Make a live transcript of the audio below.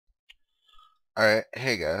Alright,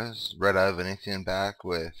 hey guys, Red Eye Venetian back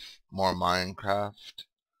with more Minecraft,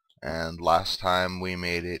 and last time we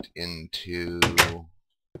made it into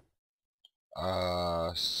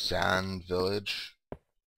Sand Village,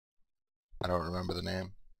 I don't remember the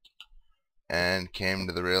name, and came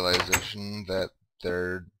to the realization that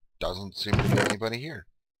there doesn't seem to be anybody here.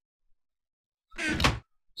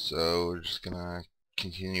 So we're just gonna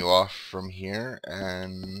continue off from here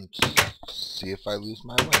and see if I lose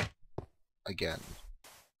my way again.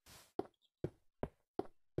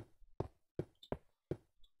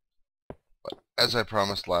 As I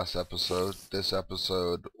promised last episode, this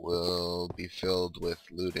episode will be filled with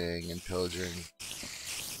looting and pillaging,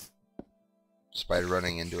 spider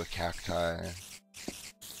running into a cacti.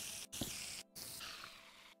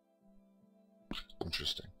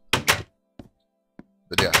 Interesting.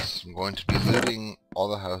 But yes, I'm going to be looting all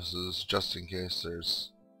the houses just in case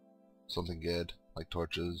there's something good, like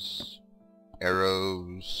torches,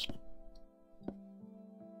 arrows.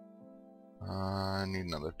 I need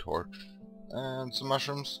another torch. And some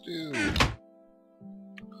mushroom stew.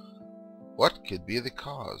 What could be the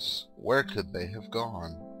cause? Where could they have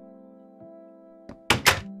gone?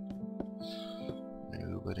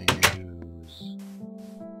 Nobody knows.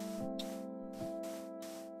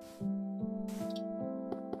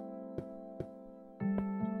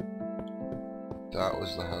 That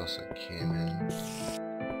was the house I came in.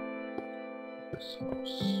 This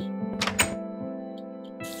house.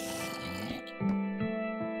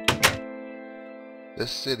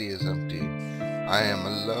 This city is empty. I am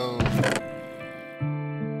alone.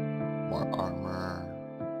 More armor.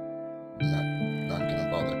 Not gonna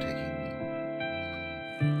bother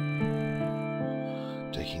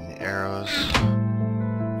taking the arrows.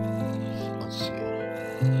 Let's see.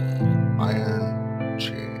 Iron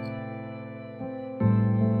chain.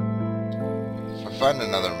 If I find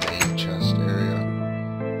another main chest area,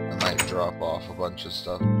 I might drop off a bunch of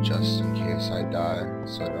stuff just in case I die,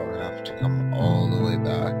 so I don't have to come all the way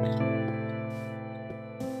back.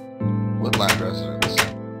 Woodland residence.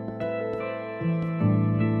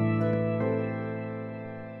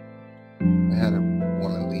 I had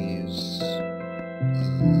one of these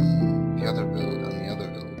in the other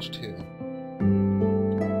village too.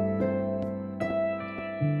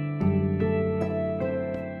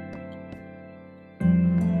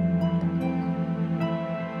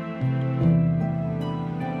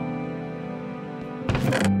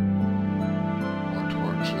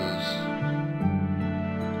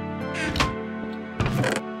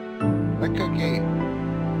 Gate.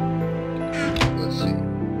 Let's see.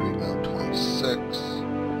 Read note 26.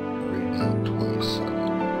 Read note 27.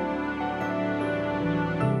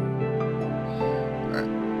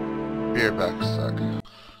 Alright. Be right back a sec.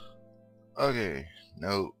 Okay.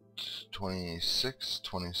 Note 26,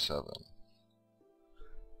 27.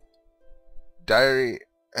 Diary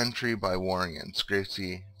entry by Warrian,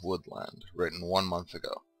 Scracy Woodland, written 1 month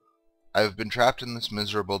ago. I have been trapped in this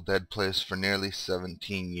miserable dead place for nearly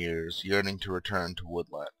 17 years, yearning to return to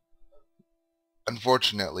Woodland.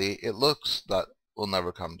 Unfortunately, it looks that will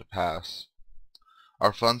never come to pass.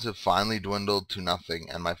 Our funds have finally dwindled to nothing,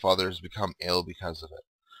 and my father has become ill because of it.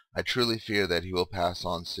 I truly fear that he will pass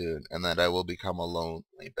on soon, and that I will become a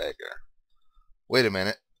lonely beggar. Wait a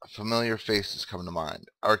minute, a familiar face has come to mind.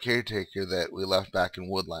 Our caretaker that we left back in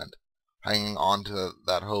Woodland. Hanging on to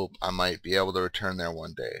that hope I might be able to return there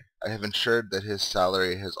one day. I have ensured that his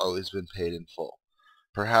salary has always been paid in full.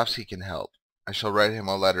 Perhaps he can help. I shall write him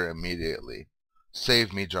a letter immediately.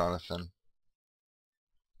 Save me, Jonathan.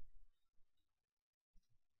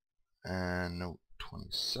 And note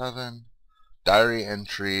 27. Diary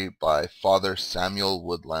entry by Father Samuel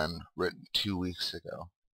Woodland, written 2 weeks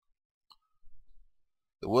ago.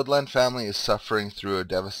 The Woodland family is suffering through a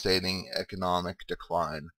devastating economic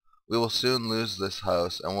decline. We will soon lose this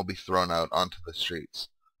house and will be thrown out onto the streets.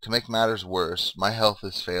 To make matters worse, my health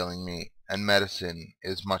is failing me, and medicine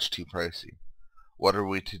is much too pricey. What are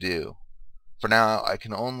we to do? For now, I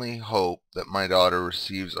can only hope that my daughter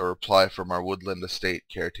receives a reply from our Woodland estate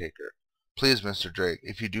caretaker. Please, Mr. Drake,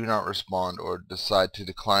 if you do not respond or decide to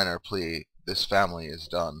decline our plea, this family is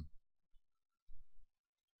done.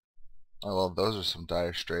 Oh, well, those are some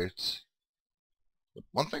dire straits.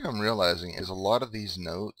 One thing I'm realizing is a lot of these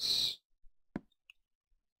notes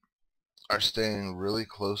are staying really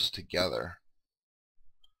close together.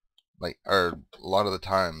 Or a lot of the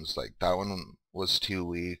times, like that one was 2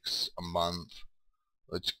 weeks, a month,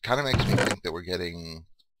 which kind of makes me think that we're getting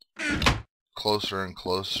closer and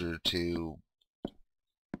closer to,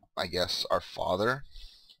 I guess, our father.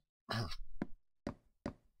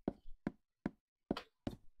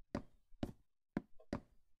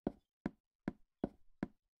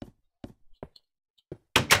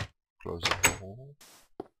 goes up the hole.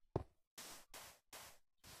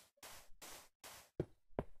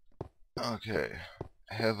 Okay.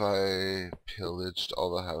 Have I pillaged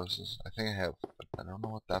all the houses? I think I have, but I don't know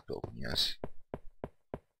what that building is.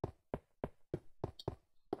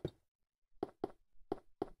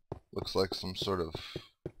 Looks like some sort of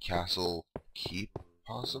castle keep,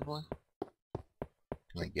 possibly.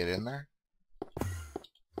 Can I get in there?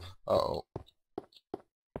 Uh-oh.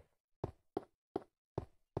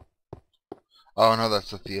 Oh no,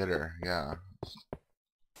 that's the theater, yeah.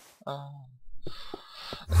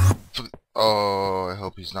 Oh, I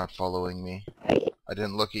hope he's not following me. I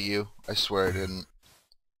didn't look at you. I swear I didn't.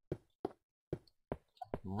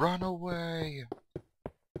 Run away!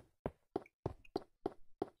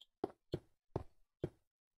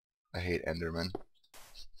 I hate Enderman.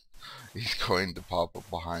 He's going to pop up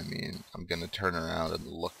behind me and I'm going to turn around and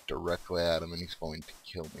look directly at him and he's going to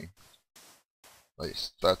kill me. At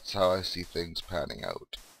least that's how I see things panning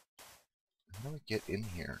out. How do I get in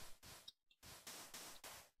here?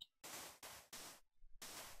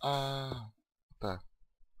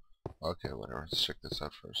 Okay, whatever. Let's check this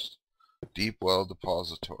out first. Deep well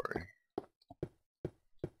depository.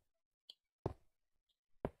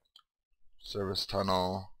 Service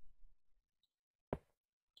tunnel.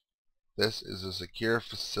 This is a secure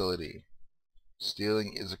facility.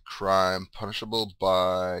 Stealing is a crime punishable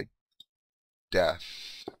by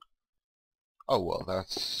death. Oh well,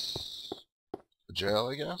 that's the jail,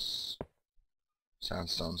 I guess?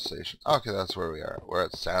 Sandstone Station. Okay, that's where we are. We're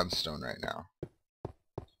at Sandstone right now.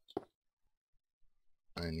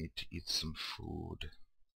 I need to eat some food.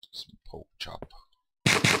 Some pork chop.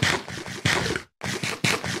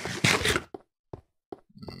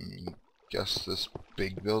 Guess this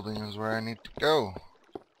big building is where I need to go.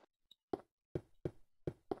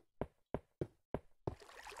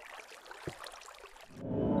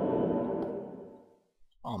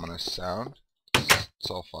 Ominous sound. It's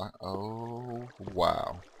all fine. Oh,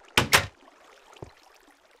 wow.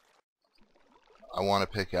 I want a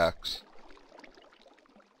pickaxe.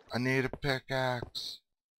 I need a pickaxe.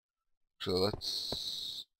 So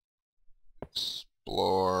let's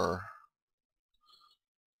explore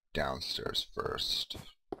downstairs first.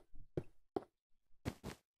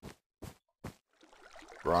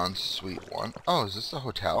 Bronze Suite 1. Oh, is this the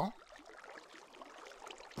hotel?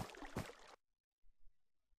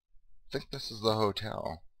 I think this is the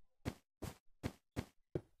hotel.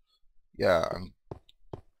 Yeah, I'm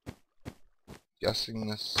guessing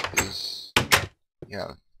this is...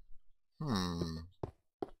 yeah.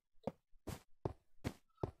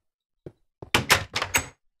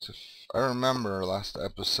 So if I remember last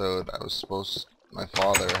episode, my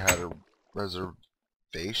father had a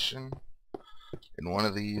reservation in one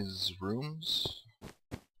of these rooms.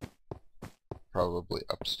 Probably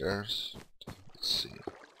upstairs. Let's see.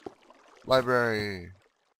 Library.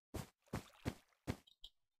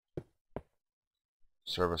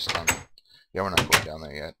 Service tunnel. Yeah, we're not going down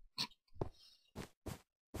there yet.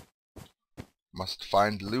 Must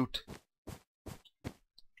find loot.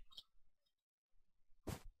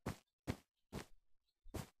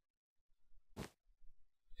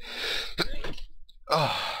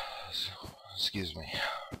 Oh, excuse me.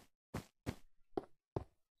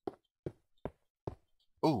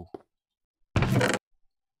 Ooh.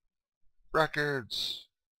 Records.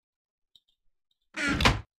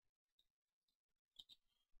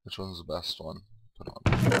 Which one's the best one? Put on.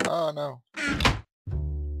 Oh no.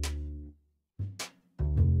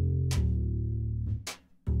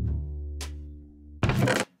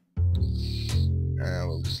 Yeah,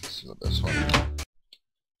 we'll just listen to this one.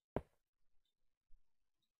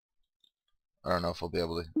 I don't know if I'll be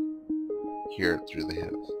able to hear it through the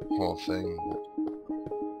whole thing, but...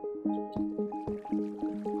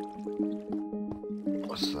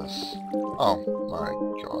 what's this? Oh my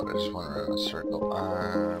god, I just went around in a circle.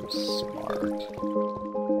 I'm smart.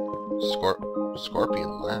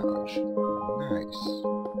 Scorpion Lounge. Nice.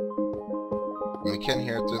 And we can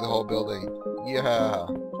hear it through the whole building. Yeah!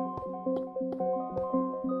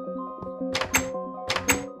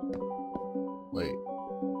 Wait.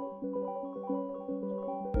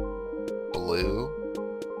 Blue?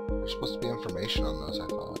 There's supposed to be information on those, I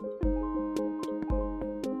thought.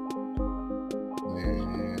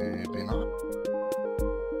 Maybe not.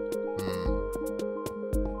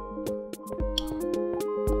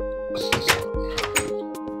 What's this one?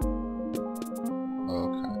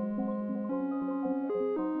 Okay.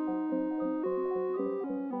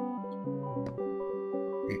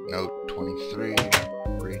 Read note 23.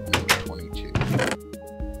 Read note 22.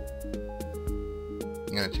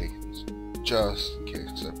 I'm gonna take these just in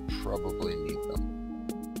case, because I probably need them.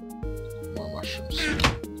 mushroom soup.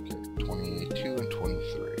 Okay, 22 and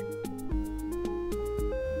 23.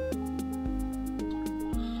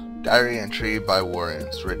 Diary entry by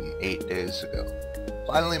Warriors, written 8 days ago.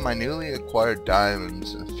 Finally, my newly acquired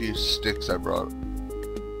diamonds and a few sticks I brought.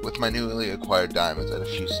 With my newly acquired diamonds and a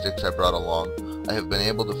few sticks I brought along, I have been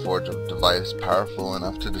able to forge a device powerful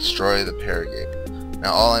enough to destroy the Paragate.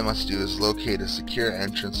 Now all I must do is locate a secure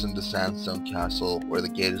entrance into Sandstone Castle, where the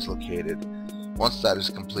gate is located. Once that is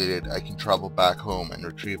completed, I can travel back home and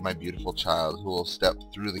retrieve my beautiful child, who will step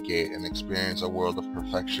through the gate and experience a world of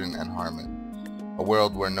perfection and harmony. A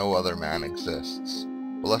world where no other man exists.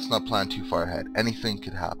 But let's not plan too far ahead. Anything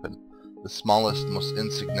could happen. The smallest, most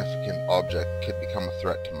insignificant object could become a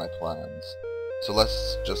threat to my plans. So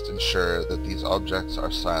let's just ensure that these objects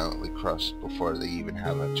are silently crushed before they even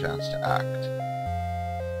have a chance to act.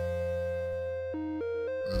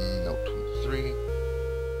 Note 23.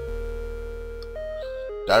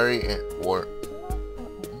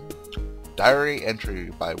 Diary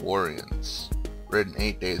entry by Warriors, written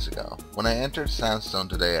 8 days ago. When I entered Sandstone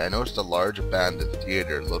today, I noticed a large abandoned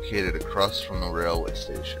theater located across from the railway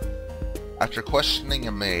station. After questioning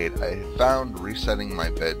a maid I found resetting my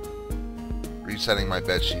bed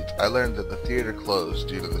sheets, I learned that the theater closed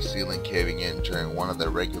due to the ceiling caving in during one of their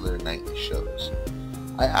regular nightly shows.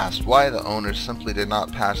 I asked why the owners simply did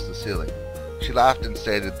not patch the ceiling. She laughed and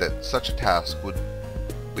stated that such a task would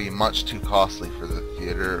be much too costly for the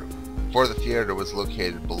theater was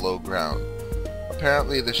located below ground.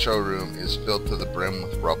 Apparently the showroom is filled to the brim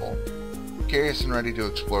with rubble. Curious and ready to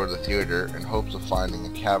explore the theater in hopes of finding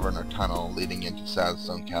a cavern or tunnel leading into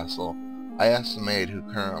Sandstone Castle, I asked the maid who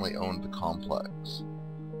currently owned the complex.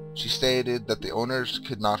 She stated that the owners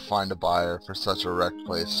could not find a buyer for such a wrecked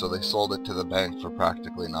place, so they sold it to the bank for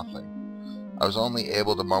practically nothing. I was only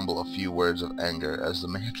able to mumble a few words of anger as the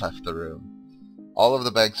maid left the room. All of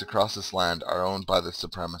the banks across this land are owned by the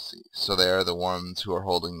Supremacy, so they are the ones who are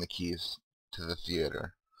holding the keys to the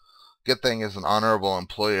theater. Good thing as an honorable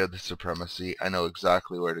employee of the Supremacy, I know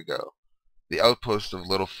exactly where to go. The outpost of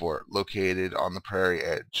Little Fort, located on the prairie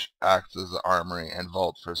edge, acts as the armory and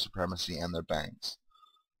vault for Supremacy and their banks.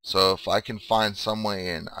 So if I can find some way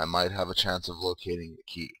in, I might have a chance of locating the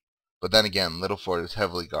key. But then again, Little Fort is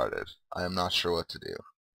heavily guarded. I am not sure what to do.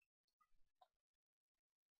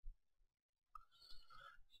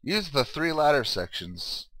 Use the 3 ladder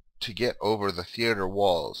sections to get over the theater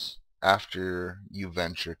walls after you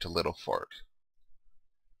venture to Little Fort.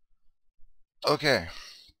 Okay.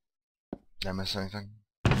 Did I miss anything?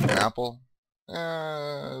 An apple?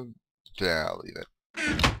 Yeah, I'll leave it.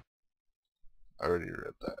 I already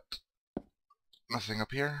read that. Nothing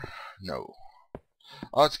up here? No.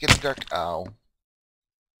 Oh, it's getting dark. Ow.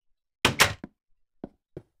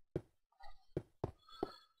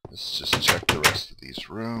 Let's just check the rest of these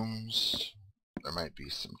rooms. There might be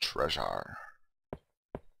some treasure.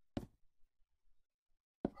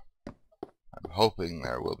 I'm hoping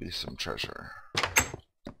there will be some treasure.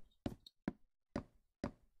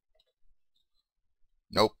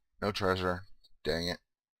 Nope, no treasure. Dang it.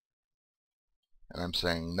 And I'm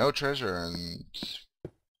saying no treasure, and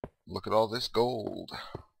look at all this gold.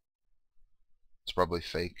 It's probably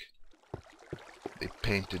fake. They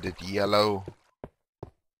painted it yellow.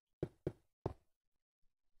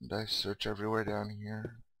 Did I search everywhere down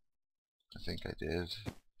here? I think I did.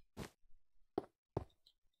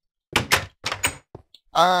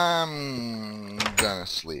 I'm gonna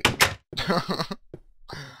sleep.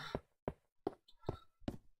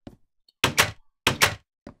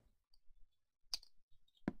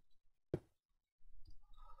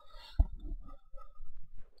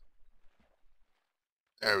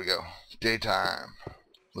 There we go. Daytime.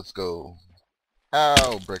 Let's go.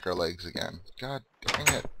 Ow, break our legs again. God dang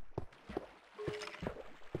it.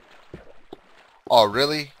 Oh,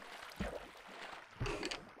 really?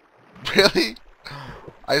 Really?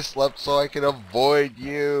 I slept so I could avoid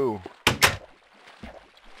you.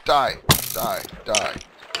 Die, die, die,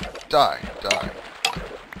 die, die.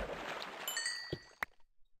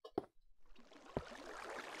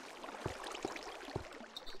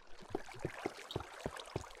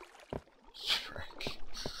 Frick.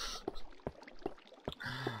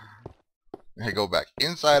 I go back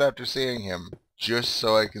inside after seeing him just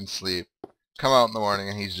so I can sleep. Come out in the morning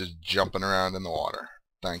and he's just jumping around in the water.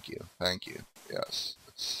 Thank you, thank you. Yes,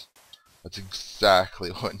 that's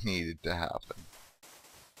exactly what needed to happen.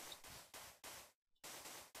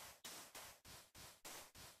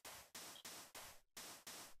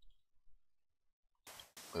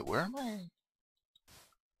 Wait, where am I?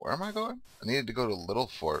 Where am I going? I needed to go to Little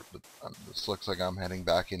Fort, but this looks like I'm heading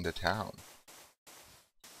back into town.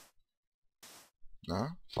 No?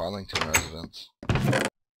 Farlington residence.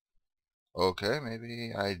 Okay,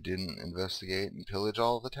 maybe I didn't investigate and pillage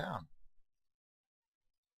all the town.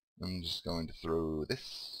 I'm just going to throw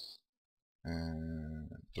this, and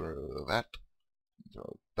throw that, and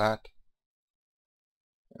throw that,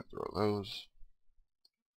 and throw those,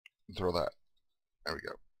 and throw that. There we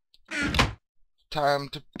go. Time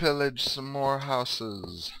to pillage some more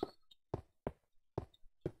houses.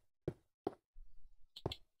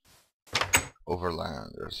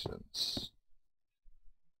 Overland residence.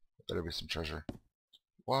 Better be some treasure.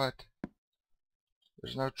 What?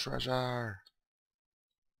 There's no treasure.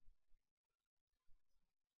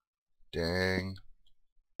 Dang.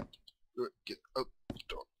 Get out the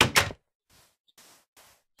door.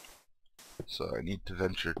 So I need to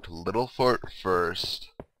venture to Little Fort first,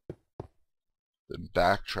 then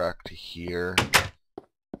backtrack to here.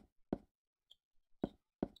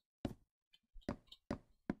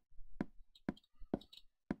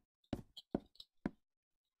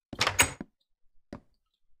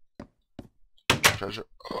 Treasure.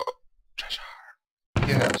 Oh, treasure.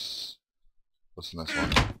 Yes. What's the next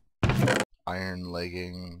one? Iron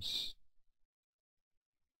leggings.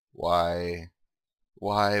 Why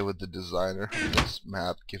would the designer of this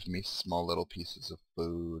map give me small little pieces of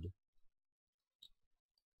food?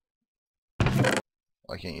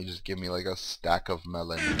 Why can't you just give me like a stack of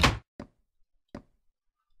melon?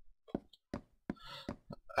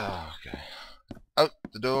 Okay. Out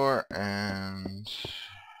the door and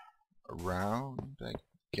around, I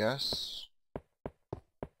guess.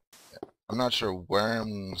 I'm not sure where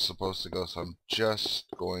I'm supposed to go, so I'm just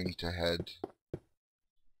going to head.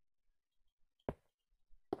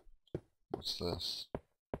 What's this?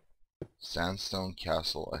 Sandstone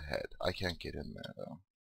Castle ahead. I can't get in there though.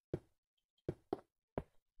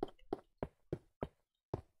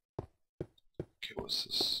 Okay, what's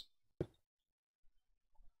this?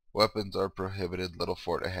 Weapons are prohibited. Little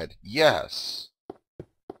fort ahead. Yes!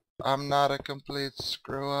 I'm not a complete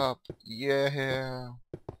screw up. Yeah!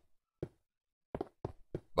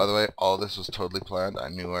 By the way, all this was totally planned. I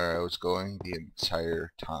knew where I was going the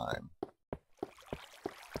entire time.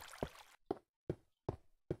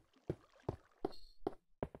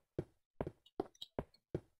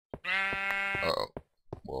 Uh-oh.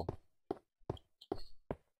 Well.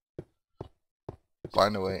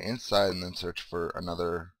 Find a way inside and then search for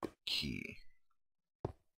another key.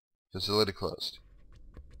 Facility closed.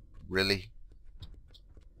 Really?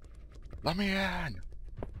 Let me in!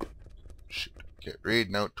 Shoot. Okay, read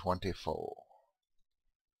note 24.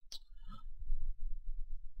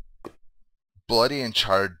 Bloody and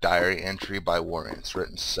charred diary entry by Warrens,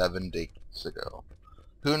 written 7 days ago.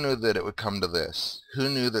 Who knew that it would come to this? Who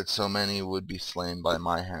knew that so many would be slain by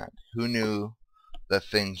my hand? Who knew that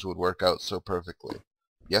things would work out so perfectly?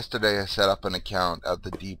 Yesterday I set up an account at the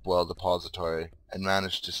Deep Well Depository and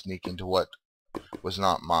managed to sneak into what was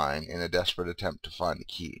not mine in a desperate attempt to find a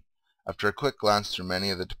key. After a quick glance through many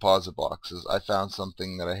of the deposit boxes, I found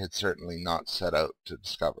something that I had certainly not set out to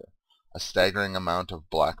discover. A staggering amount of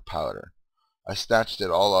black powder. I snatched it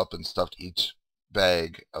all up and stuffed each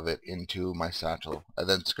bag of it into my satchel. I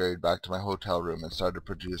then scurried back to my hotel room and started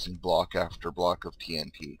producing block after block of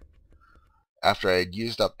TNT. After I had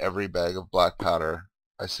used up every bag of black powder,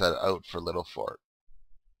 I set out for Little Fort.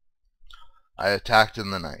 I attacked in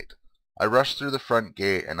the night. I rushed through the front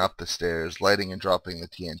gate and up the stairs, lighting and dropping the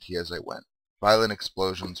TNT as I went. Violent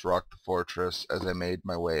explosions rocked the fortress as I made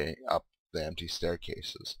my way up the empty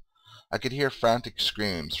staircases. I could hear frantic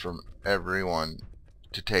screams from everyone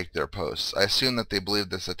to take their posts. I assumed that they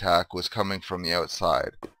believed this attack was coming from the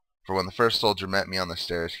outside, for when the first soldier met me on the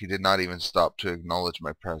stairs, he did not even stop to acknowledge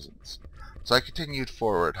my presence. So I continued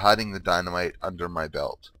forward, hiding the dynamite under my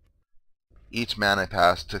belt. Each man I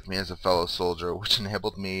passed took me as a fellow soldier, which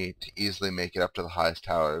enabled me to easily make it up to the highest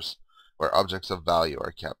towers, where objects of value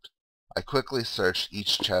are kept. I quickly searched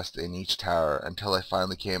each chest in each tower until I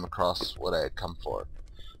finally came across what I had come for.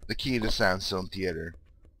 The key to Sandstone Theater.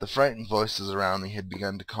 The frightened voices around me had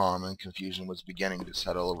begun to calm and confusion was beginning to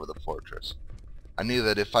settle over the fortress. I knew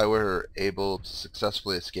that if I were able to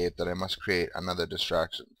successfully escape that I must create another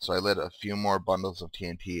distraction, so I lit a few more bundles of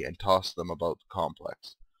TNT and tossed them about the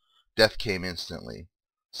complex. Death came instantly.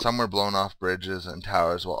 Some were blown off bridges and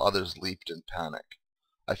towers while others leaped in panic.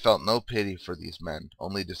 I felt no pity for these men,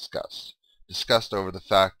 only disgust. Disgust over the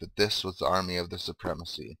fact that this was the army of the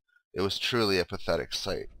Supremacy. It was truly a pathetic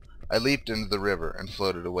sight. I leaped into the river and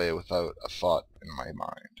floated away without a thought in my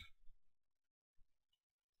mind.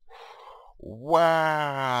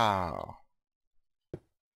 Wow!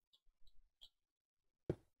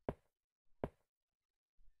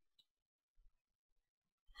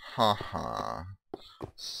 Haha.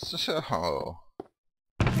 So,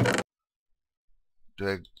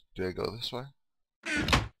 do I go this way?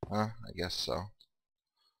 I guess so.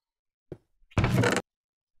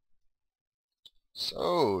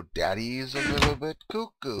 So, Daddy's a little bit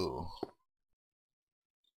cuckoo.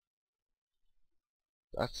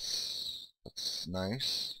 That's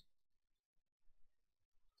nice.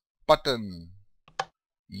 Button.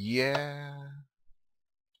 Yeah.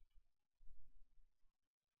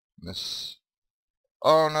 This.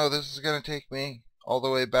 Oh no, this is gonna take me all the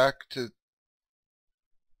way back to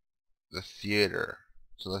the theater.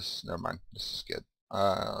 So this, never mind. This is good.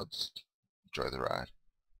 Let's enjoy the ride.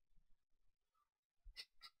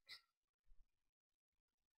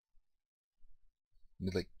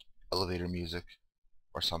 Need like elevator music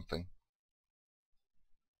or something.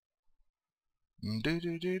 Do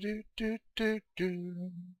do do do do do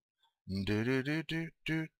do. Do do do do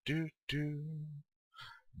do do do.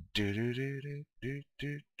 Do do do do do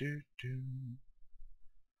do do do.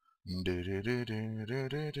 Do do do do do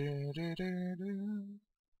do do do do.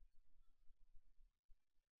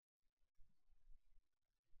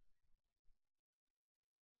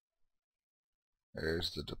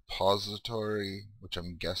 There's the depository, which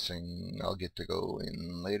I'm guessing I'll get to go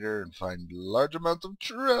in later and find large amounts of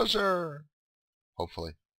treasure.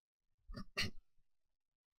 Hopefully.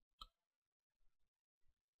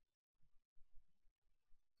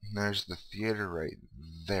 And there's the theater right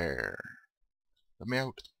there. Let me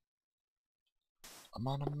out. I'm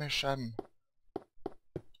on a mission.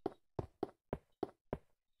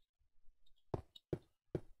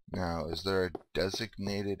 Now, is there a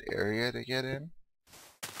designated area to get in?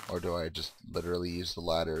 Or do I just literally use the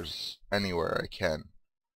ladders anywhere I can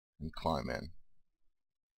and climb in?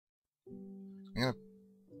 I'm gonna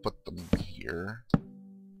put them here.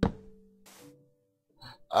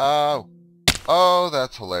 Oh! Oh,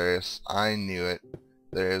 that's hilarious. I knew it.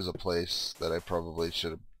 There is a place that I probably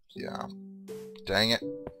should have... Yeah. Dang it.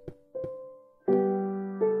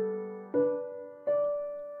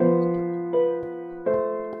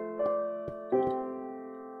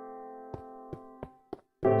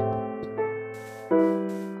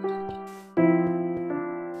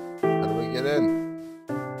 How do we get in?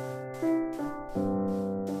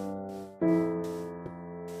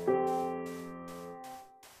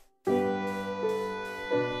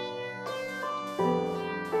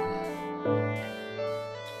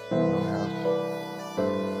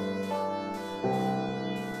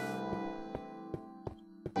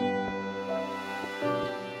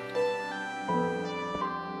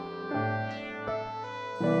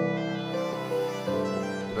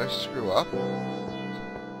 Did I screw up?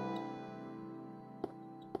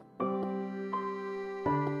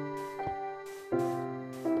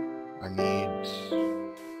 I need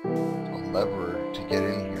a lever to get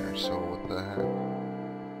in here, so what the heck?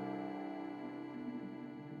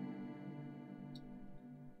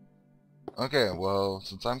 Okay, well,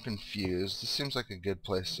 since I'm confused, this seems like a good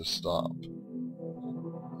place to stop.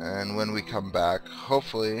 And when we come back,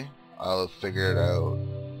 hopefully, I'll have figured out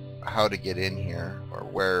how to get in here, or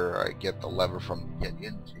where I get the lever from to get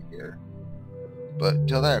into here. But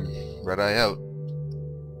till then, Red Eye out.